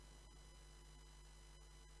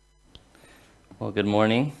Well, good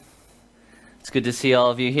morning. It's good to see all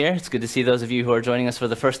of you here. It's good to see those of you who are joining us for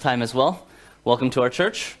the first time as well. Welcome to our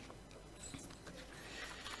church.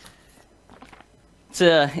 It's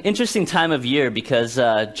an interesting time of year because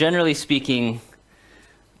generally speaking,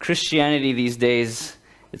 Christianity these days,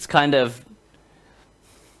 it's kind of,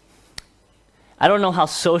 I don't know how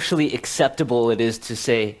socially acceptable it is to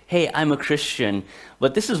say, hey, I'm a Christian,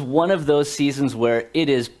 but this is one of those seasons where it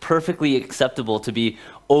is perfectly acceptable to be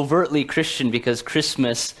overtly Christian because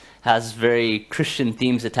Christmas has very Christian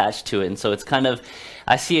themes attached to it. And so it's kind of,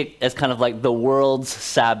 I see it as kind of like the world's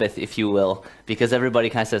Sabbath, if you will, because everybody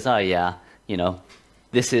kind of says, oh yeah,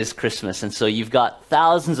 this is Christmas. And so you've got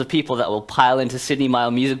thousands of people that will pile into Sydney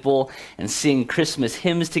Mile Music Bowl and sing Christmas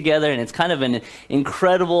hymns together. And it's kind of an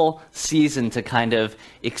incredible season to kind of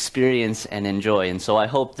experience and enjoy. And so I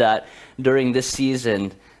hope that during this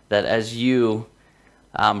season, that as you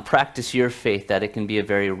practice your faith, that it can be a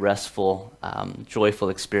very restful, joyful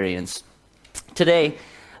experience. Today,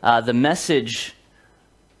 the message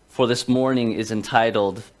for this morning is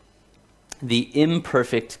entitled, The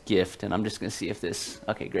Imperfect Gift. And I'm just going to see if this,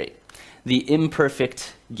 okay, great. The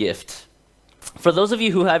Imperfect Gift. For those of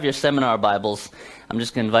you who have your seminar Bibles, I'm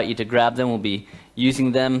just going to invite you to grab them. We'll be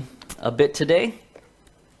using them a bit today.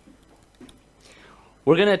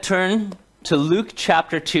 We're going to turn to Luke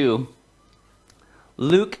chapter 2.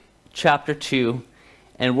 Luke chapter 2,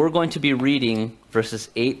 and we're going to be reading verses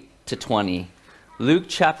 8 to 20. Luke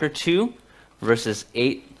chapter 2, verses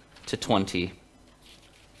 8 to 20.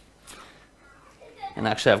 And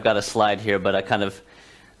actually, I've got a slide here, but I kind of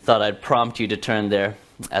thought I'd prompt you to turn there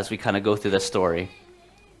as we kind of go through the story.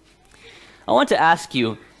 I want to ask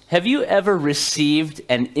you, have you ever received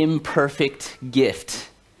an imperfect gift?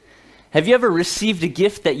 Have you ever received a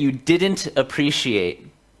gift that you didn't appreciate?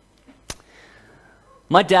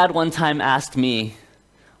 My dad one time asked me,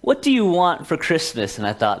 what do you want for Christmas? And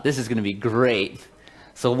I thought, this is going to be great.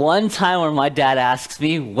 So one time when my dad asks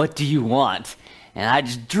me, what do you want? And I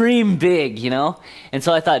just dream big, And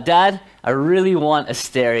so I thought, Dad, I really want a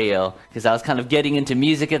stereo, because I was kind of getting into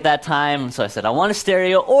music at that time. So I said, I want a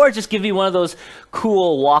stereo, or just give me one of those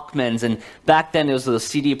cool Walkmans. And back then it was those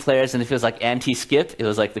CD players, and if it was like anti-skip, it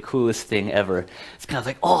was like the coolest thing ever. It's kind of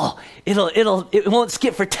like, oh, it won't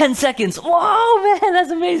skip for 10 seconds. Whoa, man,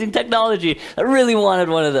 that's amazing technology. I really wanted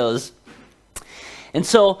one of those. And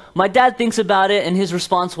so my dad thinks about it, and his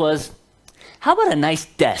response was, how about a nice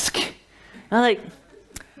desk? And I'm like,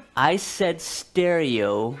 I said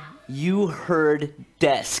stereo, you heard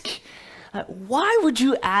desk. Why would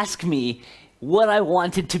you ask me what I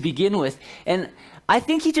wanted to begin with? And I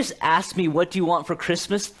think he just asked me, what do you want for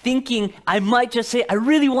Christmas? Thinking I might just say, I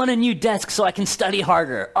really want a new desk so I can study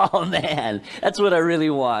harder. Oh man, that's what I really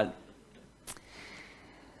want.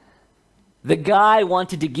 The guy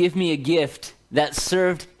wanted to give me a gift that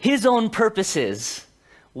served his own purposes.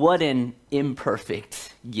 What an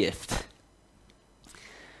imperfect gift.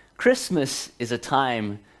 Christmas is a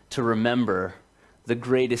time to remember the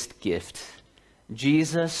greatest gift.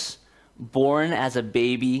 Jesus, born as a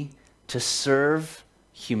baby to serve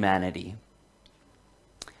humanity.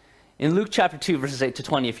 In Luke chapter 2, verses 8 to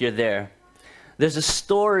 20, if you're there, there's a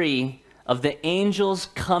story of the angels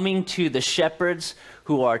coming to the shepherds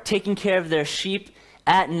who are taking care of their sheep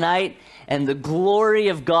at night, and the glory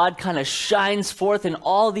of God kind of shines forth, and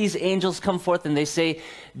all these angels come forth and they say,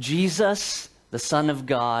 Jesus, the Son of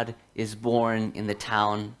God, is born in the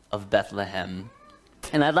town of Bethlehem.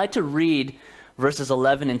 And I'd like to read verses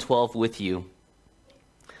 11 and 12 with you.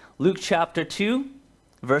 Luke chapter 2,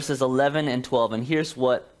 verses 11 and 12. And here's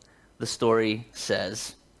what the story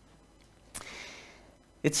says.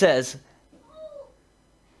 It says,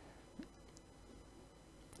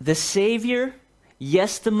 the Savior,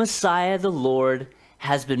 yes, the Messiah, the Lord,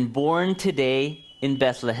 has been born today in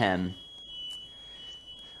Bethlehem.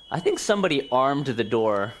 I think somebody armed the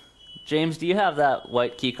door. James, do you have that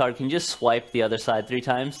white key card? Can you just swipe the other side 3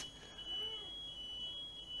 times?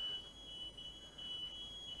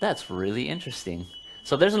 That's really interesting.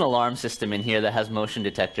 So there's an alarm system in here that has motion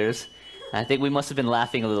detectors. I think we must have been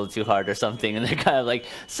laughing a little too hard or something, and they're kind of like,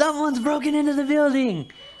 someone's broken into the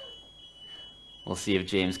building. We'll see if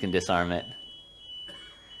James can disarm it.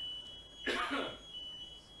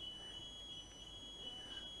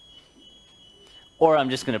 Or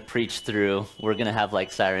I'm just going to preach through. We're going to have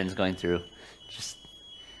like sirens going through. Just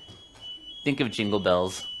think of Jingle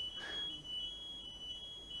Bells.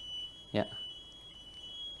 Yeah.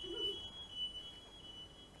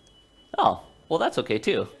 Oh, well, that's okay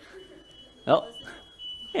too. Oh,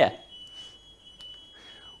 yeah.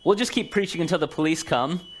 We'll just keep preaching until the police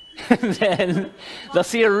come. And then they'll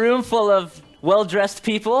see a room full of well-dressed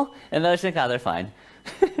people, and others think, they're fine.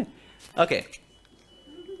 Okay.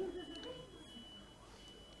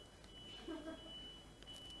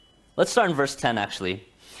 Let's start in verse 10, actually.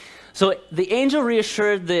 So the angel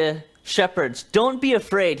reassured the shepherds, "Don't be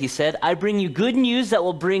afraid," he said. "I bring you good news that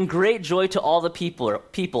will bring great joy to all the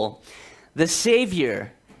people. The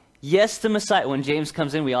Savior, yes, the Messiah." When James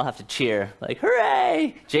comes in, we all have to cheer, like,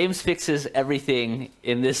 hooray! James fixes everything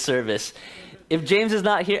in this service. If James is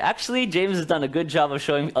not here, actually, James has done a good job of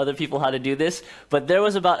showing other people how to do this, but there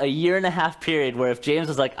was about a 1.5 year period where if James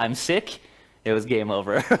was like, "I'm sick," it was game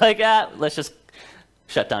over. Like, let's just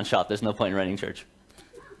shut down shop. There's no point in running church.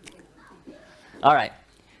 All right.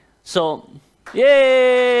 So,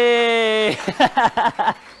 yay!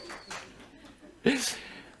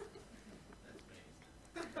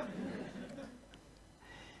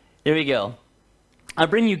 Here we go. "I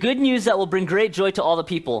bring you good news that will bring great joy to all the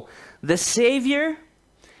people. The Savior,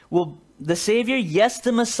 yes,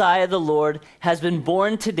 the Messiah, the Lord, has been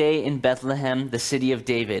born today in Bethlehem, the city of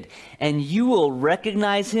David. And you will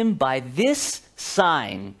recognize him by this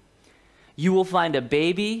sign. You will find a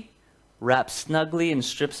baby wrapped snugly in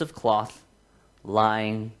strips of cloth,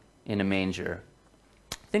 lying in a manger."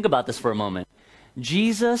 Think about this for a moment.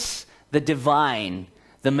 Jesus, the divine,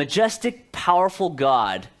 the majestic, powerful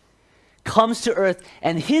God, comes to earth,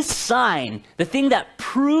 and his sign, the thing that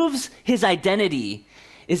proves his identity,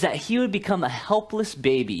 is that he would become a helpless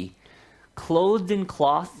baby, clothed in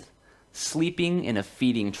cloth, sleeping in a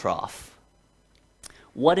feeding trough.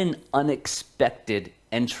 What an unexpected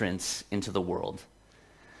entrance into the world.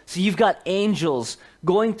 So you've got angels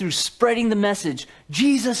going through spreading the message,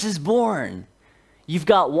 Jesus is born. You've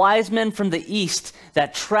got wise men from the east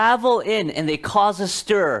that travel in and they cause a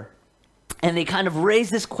stir. And they kind of raise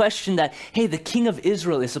this question that, hey, the king of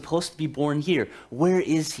Israel is supposed to be born here. Where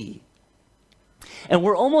is he? And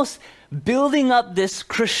we're almost building up this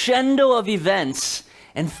crescendo of events.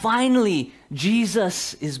 And finally,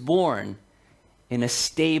 Jesus is born in a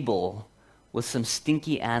stable with some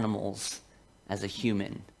stinky animals as a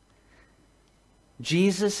human.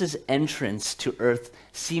 Jesus' entrance to earth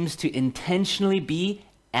seems to intentionally be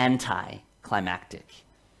anticlimactic.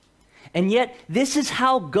 And yet, this is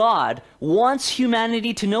how God wants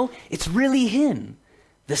humanity to know it's really him,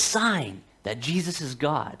 the sign that Jesus is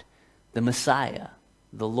God, the Messiah,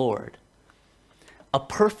 the Lord. A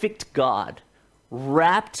perfect God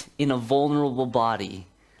wrapped in a vulnerable body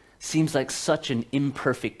seems like such an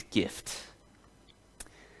imperfect gift.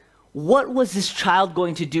 What was this child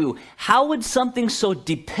going to do? How would something so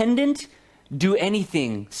dependent do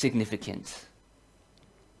anything significant?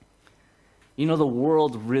 You know, the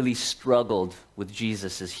world really struggled with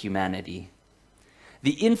Jesus' humanity.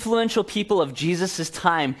 The influential people of Jesus'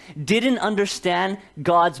 time didn't understand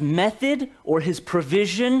God's method or his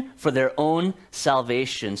provision for their own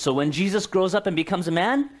salvation. So when Jesus grows up and becomes a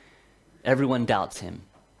man, everyone doubts him.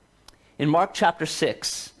 In Mark chapter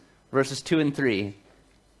 6, verses 2 and 3,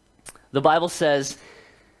 the Bible says,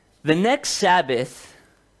 "The next Sabbath,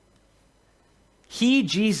 he,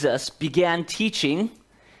 Jesus, began teaching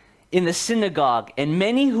in the synagogue, and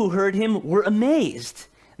many who heard him were amazed.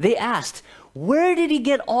 They asked, 'Where did he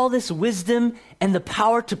get all this wisdom and the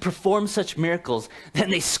power to perform such miracles?' Then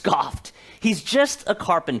they scoffed. 'He's just a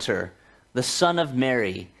carpenter, the son of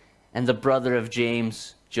Mary, and the brother of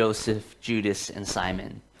James, Joseph, Judas, and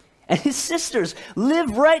Simon. And his sisters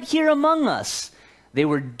live right here among us.' They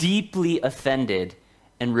were deeply offended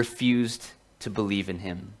and refused to believe in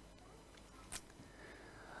him."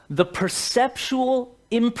 The perceptual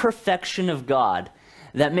imperfection of God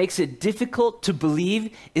that makes it difficult to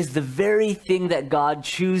believe is the very thing that God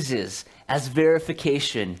chooses as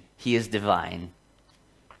verification he is divine.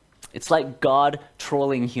 It's like God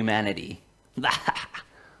trolling humanity.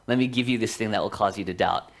 Let me give you this thing that will cause you to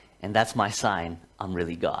doubt, and that's my sign I'm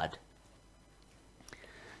really God.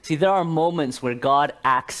 See, there are moments where God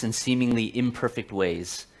acts in seemingly imperfect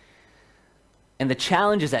ways. And the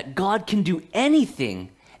challenge is that God can do anything.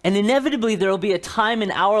 And inevitably, there will be a time in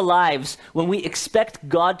our lives when we expect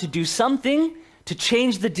God to do something to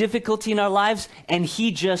change the difficulty in our lives, and he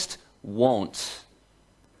just won't.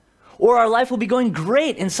 Or our life will be going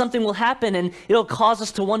great, and something will happen, and it'll cause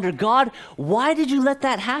us to wonder, God, why did you let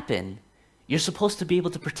that happen? You're supposed to be able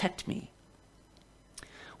to protect me.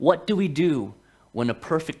 What do we do when a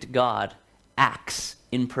perfect God acts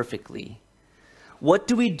imperfectly? What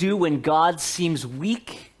do we do when God seems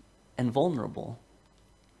weak and vulnerable?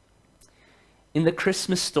 In the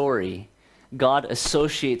Christmas story, God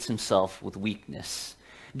associates himself with weakness.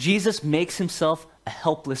 Jesus makes himself a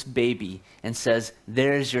helpless baby and says,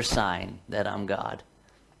 "There's your sign that I'm God."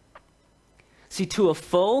 See, to a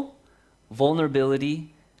foe,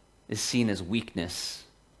 vulnerability is seen as weakness.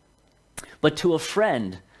 But to a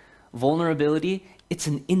friend, vulnerability, it's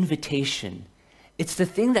an invitation. It's the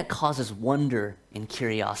thing that causes wonder and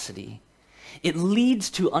curiosity. It leads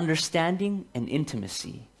to understanding and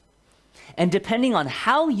intimacy. And depending on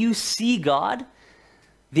how you see God,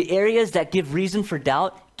 the areas that give reason for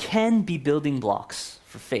doubt can be building blocks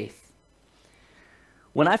for faith.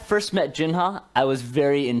 When I first met Jinha, I was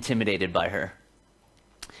very intimidated by her.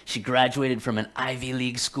 She graduated from an Ivy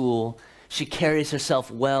League school. She carries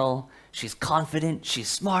herself well. She's confident. She's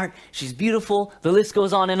smart. She's beautiful. The list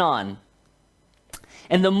goes on and on.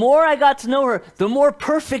 And the more I got to know her, the more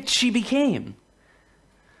perfect she became.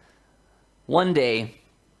 One day,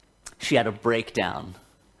 she had a breakdown,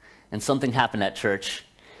 and something happened at church,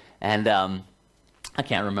 and I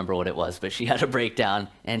can't remember what it was, but she had a breakdown,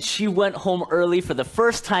 and she went home early for the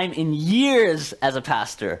first time in years as a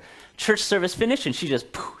pastor. Church service finished, and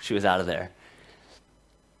she was out of there.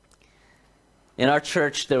 In our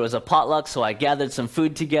church, there was a potluck, so I gathered some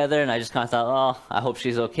food together, and I just kind of thought, oh, I hope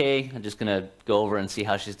she's okay. I'm just going to go over and see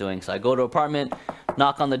how she's doing. So I go to her apartment,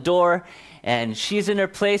 knock on the door, and she's in her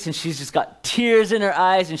place, and she's just got tears in her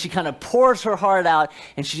eyes, and she kind of pours her heart out,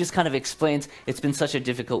 and she just kind of explains, it's been such a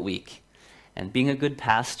difficult week. And being a good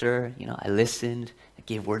pastor, I listened, I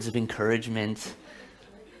gave words of encouragement.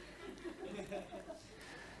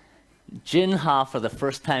 Jinha, for the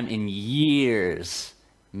first time in years,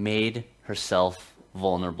 made herself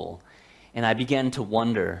vulnerable. And I began to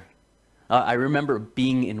wonder. I remember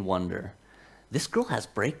being in wonder. This girl has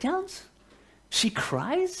breakdowns? She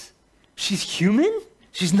cries? She's human?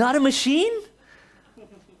 She's not a machine?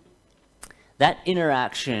 That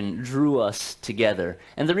interaction drew us together.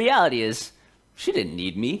 And the reality is, she didn't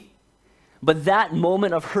need me. But that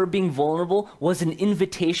moment of her being vulnerable was an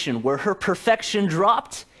invitation where her perfection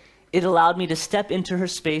dropped. It allowed me to step into her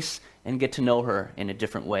space and get to know her in a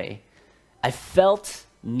different way. I felt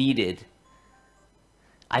needed.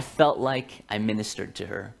 I felt like I ministered to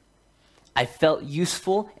her. I felt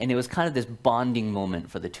useful, and it was kind of this bonding moment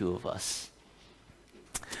for the two of us.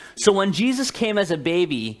 So when Jesus came as a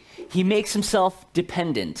baby, he makes himself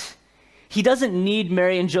dependent. He doesn't need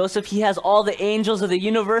Mary and Joseph. He has all the angels of the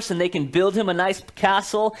universe, and they can build him a nice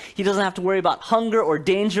castle. He doesn't have to worry about hunger or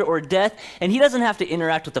danger or death, and he doesn't have to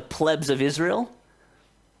interact with the plebs of Israel.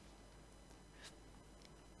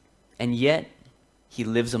 And yet, he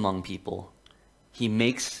lives among people. He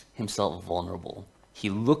makes himself vulnerable. He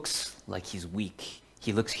looks like he's weak.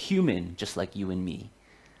 He looks human, just like you and me.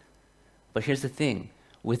 But here's the thing.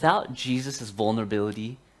 Without Jesus'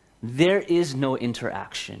 vulnerability, there is no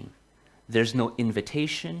interaction. There's no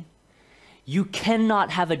invitation. You cannot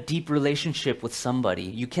have a deep relationship with somebody.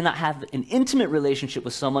 You cannot have an intimate relationship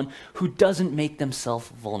with someone who doesn't make themselves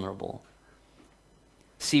vulnerable.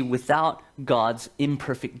 See, without God's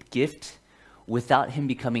imperfect gift, without him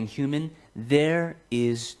becoming human, there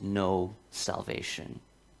is no salvation.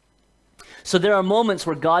 So there are moments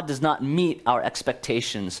where God does not meet our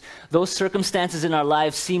expectations. Those circumstances in our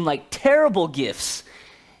lives seem like terrible gifts,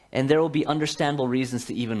 and there will be understandable reasons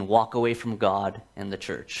to even walk away from God and the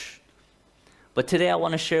church. But today I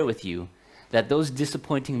want to share with you that those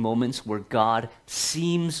disappointing moments where God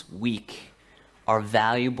seems weak are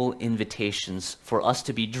valuable invitations for us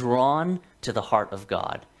to be drawn to the heart of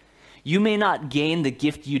God. You may not gain the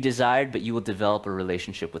gift you desired, but you will develop a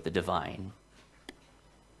relationship with the divine.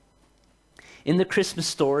 In the Christmas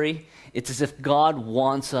story, it's as if God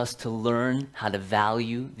wants us to learn how to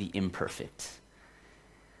value the imperfect.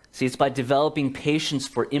 See, it's by developing patience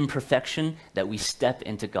for imperfection that we step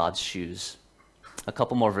into God's shoes. A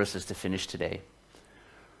couple more verses to finish today.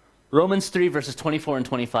 Romans 3, verses 24 and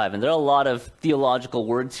 25. And there are a lot of theological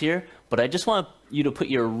words here, but I just want you to put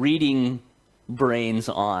your reading brains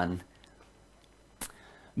on.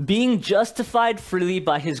 Being justified freely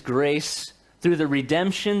by his grace through the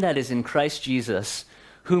redemption that is in Christ Jesus,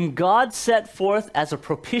 whom God set forth as a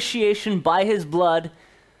propitiation by his blood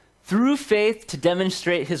through faith to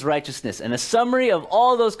demonstrate his righteousness. And a summary of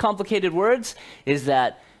all those complicated words is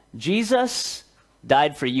that Jesus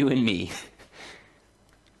died for you and me.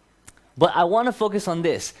 But I want to focus on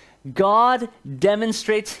this. God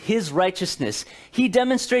demonstrates his righteousness. He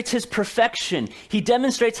demonstrates his perfection. He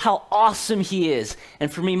demonstrates how awesome he is.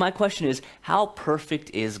 And for me, my question is, how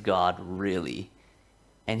perfect is God really?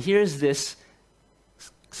 And here's this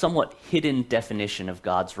somewhat hidden definition of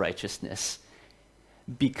God's righteousness.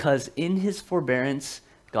 Because in his forbearance,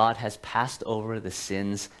 God has passed over the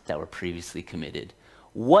sins that were previously committed.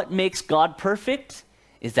 What makes God perfect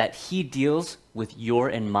is that he deals with your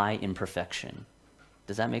and my imperfection.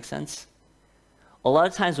 Does that make sense? A lot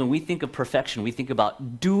of times when we think of perfection, we think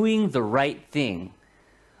about doing the right thing.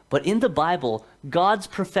 But in the Bible, God's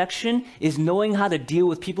perfection is knowing how to deal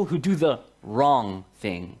with people who do the wrong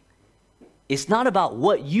thing. It's not about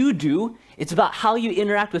what you do, it's about how you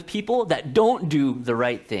interact with people that don't do the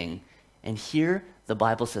right thing. And here, the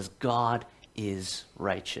Bible says God is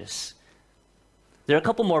righteous. There are a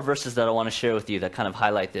couple more verses that I want to share with you that kind of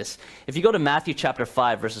highlight this. If you go to Matthew chapter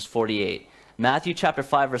 5, verses 48, Matthew chapter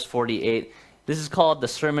 5, verse 48, this is called the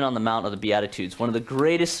Sermon on the Mount of the Beatitudes, one of the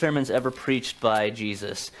greatest sermons ever preached by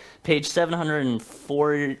Jesus. Page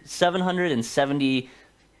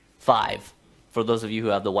 775, for those of you who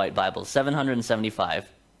have the white Bible, 775.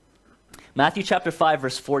 Matthew chapter 5,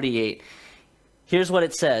 verse 48. Here's what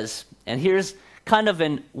it says, and here's kind of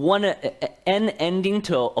an ending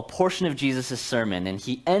to a portion of Jesus' sermon, and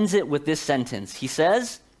he ends it with this sentence. He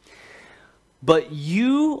says, "But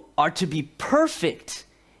you are to be perfect,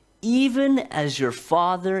 even as your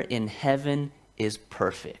Father in heaven is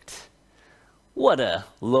perfect." What a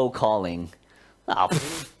low calling. Oh,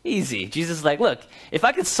 easy. Jesus is like, look, if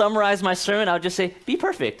I could summarize my sermon, I would just say, be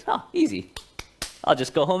perfect. Oh, easy. I'll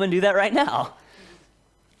just go home and do that right now.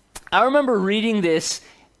 I remember reading this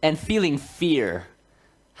and feeling fear.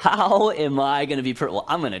 How am I going to be perfect? Well,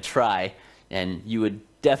 I'm going to try. And you would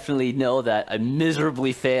definitely know that I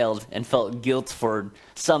miserably failed and felt guilt for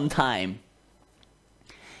some time.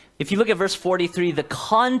 If you look at verse 43, the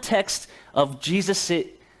context of Jesus'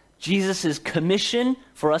 commission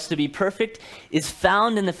for us to be perfect is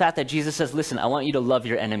found in the fact that Jesus says, listen, I want you to love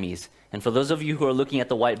your enemies. And for those of you who are looking at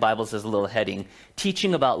the white Bibles, there's a little heading,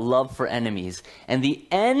 teaching about love for enemies. And the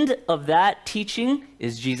end of that teaching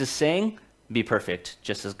is Jesus saying, be perfect,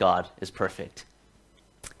 just as God is perfect.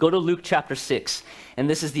 Go to Luke chapter 6, and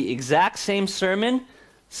this is the exact same sermon,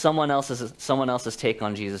 someone else's take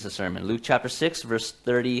on Jesus' sermon. Luke chapter 6, verse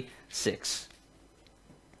 36.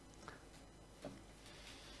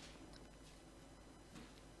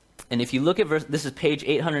 And if you look at this is page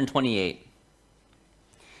 828.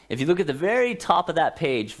 If you look at the very top of that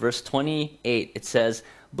page, verse 28, it says,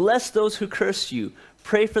 "Bless those who curse you,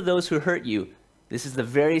 pray for those who hurt you." This is the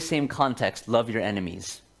very same context, love your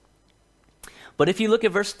enemies. But if you look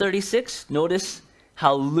at verse 36, notice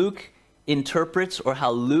how Luke interprets or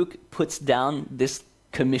how Luke puts down this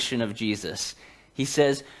commission of Jesus. He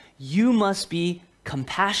says, "You must be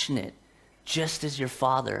compassionate, just as your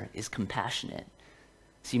Father is compassionate."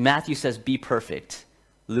 See, Matthew says, be perfect.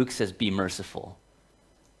 Luke says, be merciful.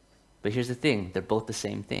 But here's the thing, they're both the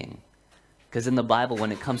same thing. Because in the Bible,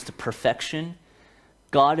 when it comes to perfection,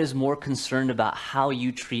 God is more concerned about how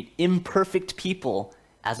you treat imperfect people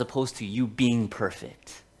as opposed to you being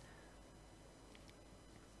perfect.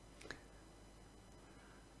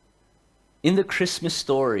 In the Christmas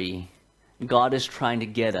story, God is trying to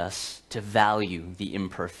get us to value the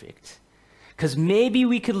imperfect. Because maybe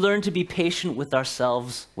we could learn to be patient with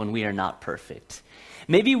ourselves when we are not perfect.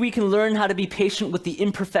 Maybe we can learn how to be patient with the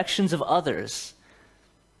imperfections of others.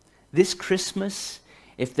 This Christmas,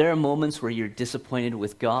 if there are moments where you're disappointed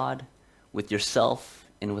with God, with yourself,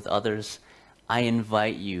 and with others, I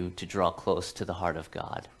invite you to draw close to the heart of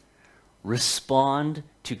God. Respond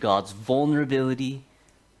to God's vulnerability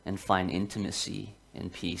and find intimacy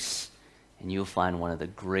and peace. And you'll find one of the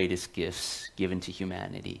greatest gifts given to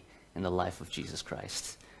humanity in the life of Jesus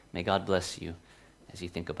Christ. May God bless you as you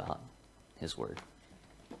think about his word.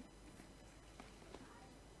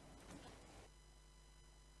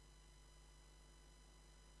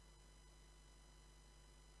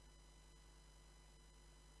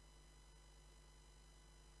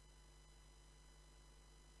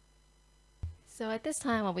 So at this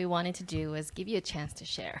time, what we wanted to do was give you a chance to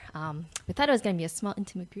share. We thought it was going to be a small,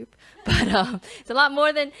 intimate group, but it's a lot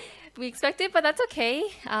more than we expected, but that's okay.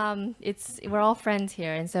 We're all friends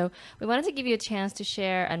here, and so we wanted to give you a chance to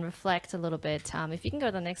share and reflect a little bit. If you can go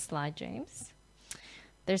to the next slide, James.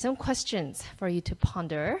 There's some questions for you to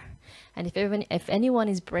ponder, and if anyone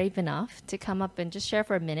is brave enough to come up and just share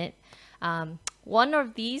for a minute, one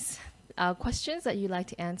of these questions that you'd like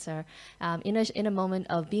to answer in a moment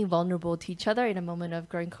of being vulnerable to each other, in a moment of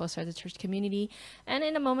growing closer as a church community, and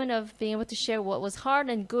in a moment of being able to share what was hard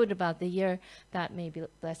and good about the year that maybe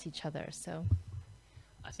bless each other. So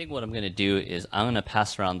I think what I'm going to do is I'm going to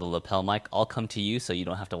pass around the lapel mic. I'll come to you so you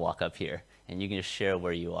don't have to walk up here, and you can just share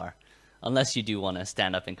where you are, unless you do want to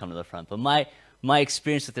stand up and come to the front. But my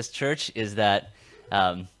experience with this church is that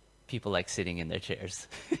people like sitting in their chairs.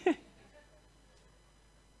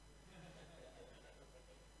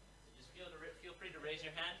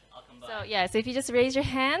 raise your hand, I'll come by. So yeah, so if you just raise your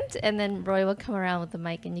hand, and then Roy will come around with the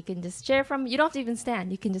mic, and you can just share from. You don't have to even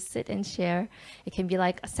stand. You can just sit and share. It can be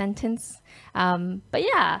like a sentence. But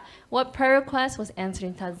yeah, what prayer request was answered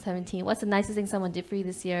in 2017? What's the nicest thing someone did for you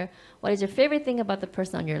this year? What is your favorite thing about the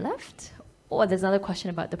person on your left? Or there's another question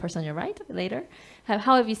about the person on your right later.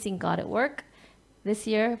 How have you seen God at work this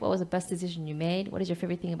year? What was the best decision you made? What is your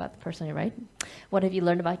favorite thing about the person on your right? What have you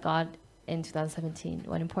learned about God in 2017?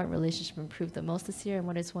 What important relationship improved the most this year? And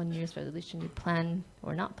what is one year's resolution you plan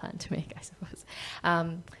or not plan to make, I suppose?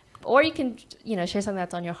 Or you can, share something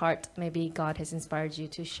that's on your heart. Maybe God has inspired you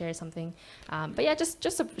to share something. But yeah,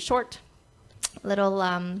 just a short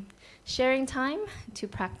little sharing time to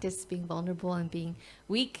practice being vulnerable and being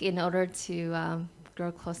weak in order to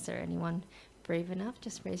grow closer. Anyone brave enough?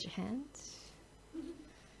 Just raise your hand.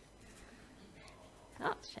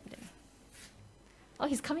 Oh, Shandon. Oh,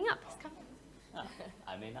 he's coming up. He's coming. Oh,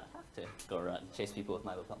 I may not have to go around and chase people with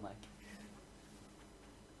my lapel mic.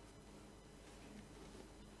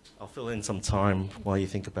 I'll fill in some time while you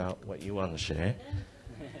think about what you want to share.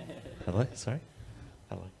 Hello? Sorry?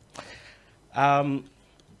 Hello.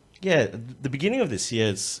 Yeah, the beginning of this year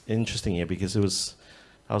is an interesting year because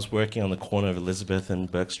I was working on the corner of Elizabeth and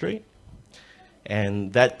Burke Street,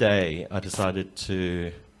 and that day I decided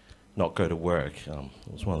to not go to work.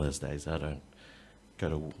 It was one of those days I don't go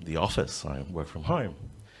to the office, I work from home.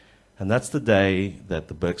 And that's the day that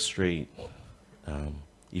the Burke Street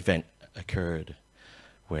event occurred,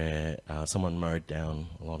 where someone mowed down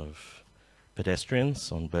a lot of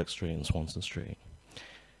pedestrians on Burke Street and Swanson Street.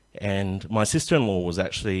 And my sister-in-law was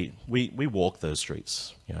actually, we walk those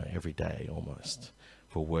streets, every day almost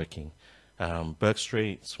for working. Burke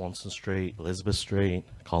Street, Swanson Street, Elizabeth Street,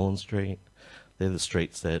 Collins Street, they're the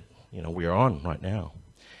streets that, we're on right now.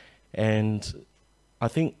 And I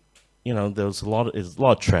think, there's a lot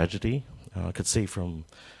of tragedy. I could see from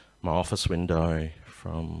my office window,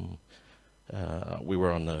 we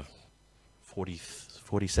were on the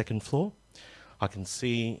 42nd floor. I can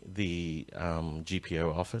see the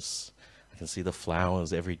GPO office. I can see the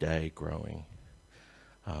flowers every day growing.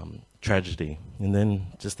 Tragedy. And then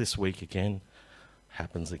just this week again,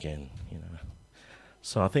 happens again,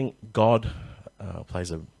 So I think God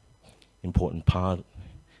plays an important part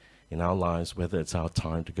in our lives, whether it's our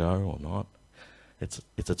time to go or not.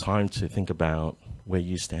 It's a time to think about where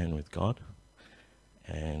you stand with God,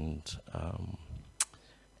 and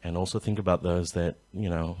also think about those that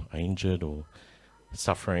are injured or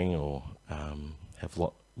suffering or have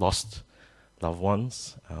lost loved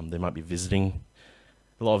ones. They might be visiting.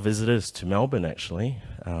 A lot of visitors to Melbourne actually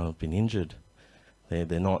have been injured.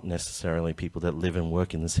 They're not necessarily people that live and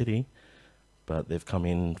work in the city, but they've come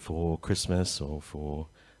in for Christmas or for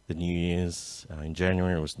the New Year's. In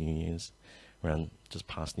January it was New Year's, around just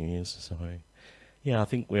past New Year's. So, yeah, I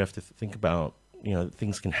think we have to think about,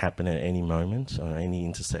 things can happen at any moment, on any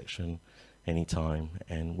intersection, any time,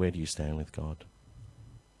 and where do you stand with God?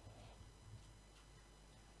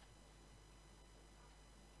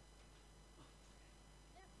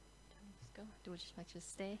 Let's go. Do we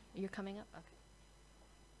just stay? You're coming up? Okay.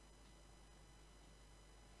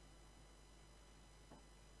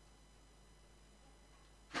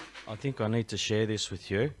 I think I need to share this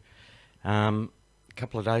with you. A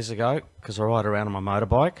couple of days ago, because I ride around on my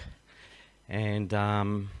motorbike, and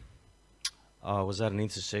I was at an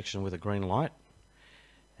intersection with a green light,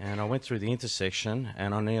 and I went through the intersection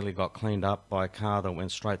and I nearly got cleaned up by a car that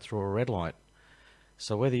went straight through a red light.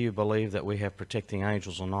 So whether you believe that we have protecting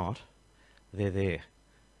angels or not, they're there.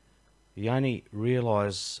 You only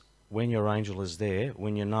realise when your angel is there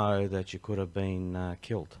when you know that you could have been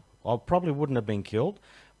killed. I probably wouldn't have been killed,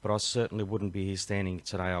 but I certainly wouldn't be here standing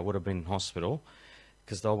today. I would have been in hospital,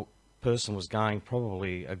 because the person was going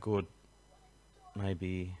probably a good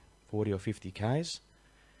maybe 40 or 50 k's,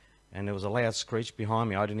 and there was a loud screech behind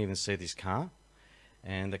me. I didn't even see this car,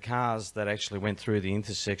 and the cars that actually went through the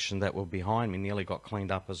intersection that were behind me nearly got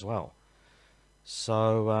cleaned up as well.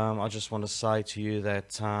 So I just want to say to you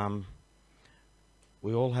that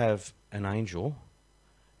we all have an angel,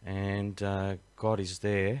 and God is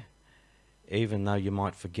there, even though you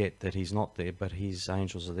might forget that he's not there, but his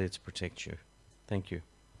angels are there to protect you. Thank you.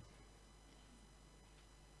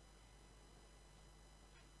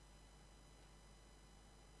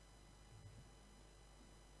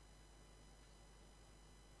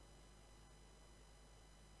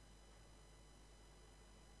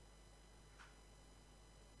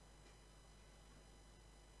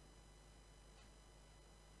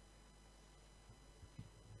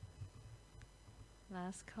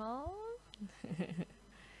 Last call.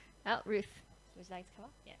 Oh, Ruth, would you like to come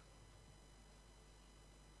up? Yeah.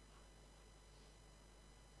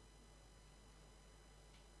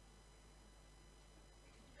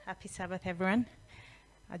 Happy Sabbath, everyone.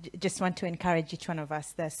 Just want to encourage each one of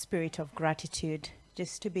us the spirit of gratitude,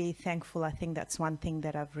 just to be thankful. I think that's one thing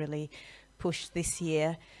that I've really pushed this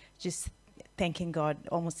year. Just thanking God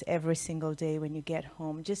almost every single day when you get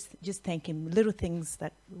home. Just thank Him. Little things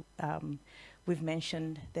that we've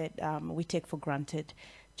mentioned that we take for granted.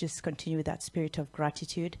 Just continue with that spirit of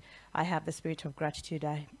gratitude. I have the spirit of gratitude.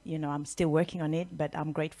 I'm still working on it, but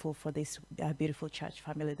I'm grateful for this beautiful church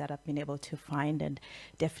family that I've been able to find and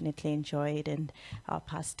definitely enjoy it. And our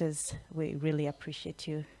pastors, we really appreciate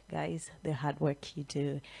you guys, the hard work you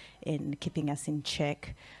do in keeping us in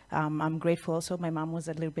check. I'm grateful also. My mom was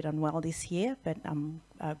a little bit unwell this year, but I'm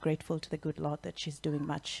grateful to the good Lord that she's doing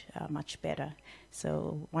much better.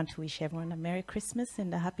 So want to wish everyone a Merry Christmas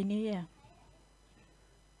and a Happy New Year.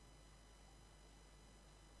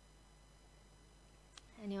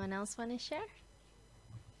 Anyone else want to share?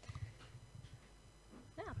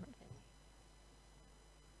 Yeah.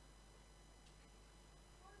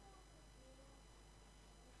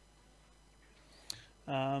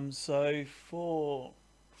 So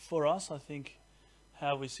for us, I think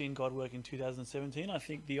how we've seen God work in 2017, I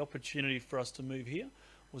think the opportunity for us to move here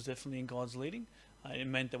was definitely in God's leading. It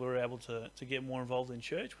meant that we were able to get more involved in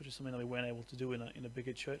church, which is something that we weren't able to do in a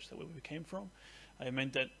bigger church that we came from. It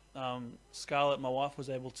meant that Scarlett, my wife, was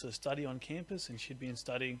able to study on campus, and she'd been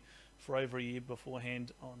studying for over a year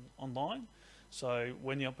beforehand online. So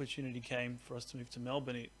when the opportunity came for us to move to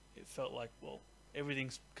Melbourne, it felt like, well,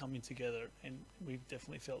 everything's coming together, and we've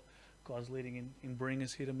definitely felt God's leading in bringing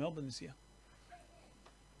us here to Melbourne this year.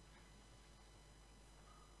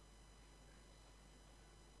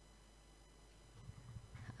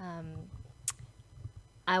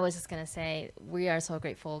 I was just going to say we are so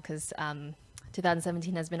grateful because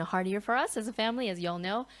 2017 has been a hard year for us as a family, as you all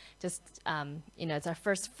know. Just, it's our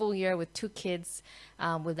first full year with 2 kids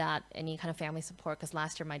without any kind of family support, because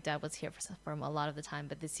last year my dad was here for a lot of the time,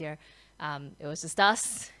 but this year it was just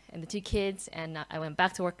us and the 2 kids, and I went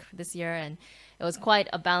back to work this year, and it was quite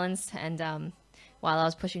a balance. And while I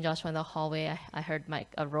was pushing Joshua in the hallway, I heard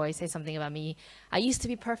Roy say something about me. I used to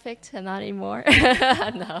be perfect and not anymore.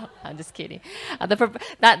 No, I'm just kidding.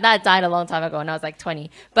 That died a long time ago, and I was like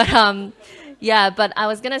 20. But but I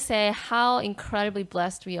was going to say how incredibly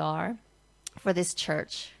blessed we are for this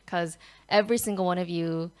church, because every single one of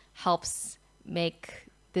you helps make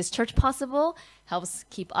this church possible, helps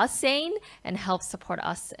keep us sane, and helps support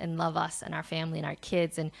us and love us and our family and our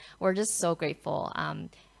kids. And we're just so grateful.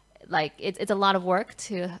 It's a lot of work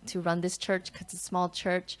to run this church because it's a small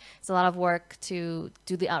church. It's a lot of work to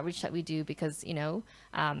do the outreach that we do because,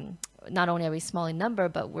 not only are we small in number,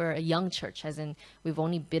 but we're a young church, as in we've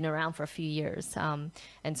only been around for a few years.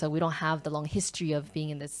 And so we don't have the long history of being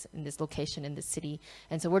in this location, in this city.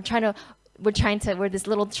 And so we're this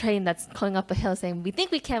little train that's going up a hill saying, we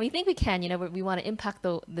think we can, we want to impact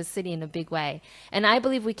the city in a big way. And I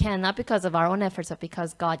believe we can, not because of our own efforts, but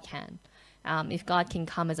because God can. If God can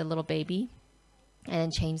come as a little baby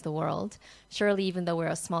and change the world, surely even though we're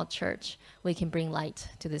a small church, we can bring light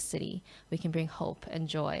to this city. We can bring hope and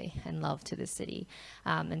joy and love to this city.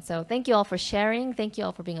 And so thank you all for sharing. Thank you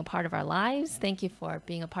all for being a part of our lives. Thank you for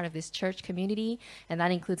being a part of this church community. And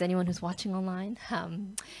that includes anyone who's watching online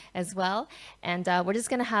as well. And we're just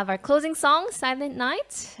going to have our closing song, Silent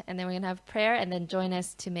Night. And then we're going to have prayer, and then join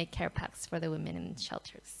us to make care packs for the women in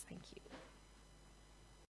shelters.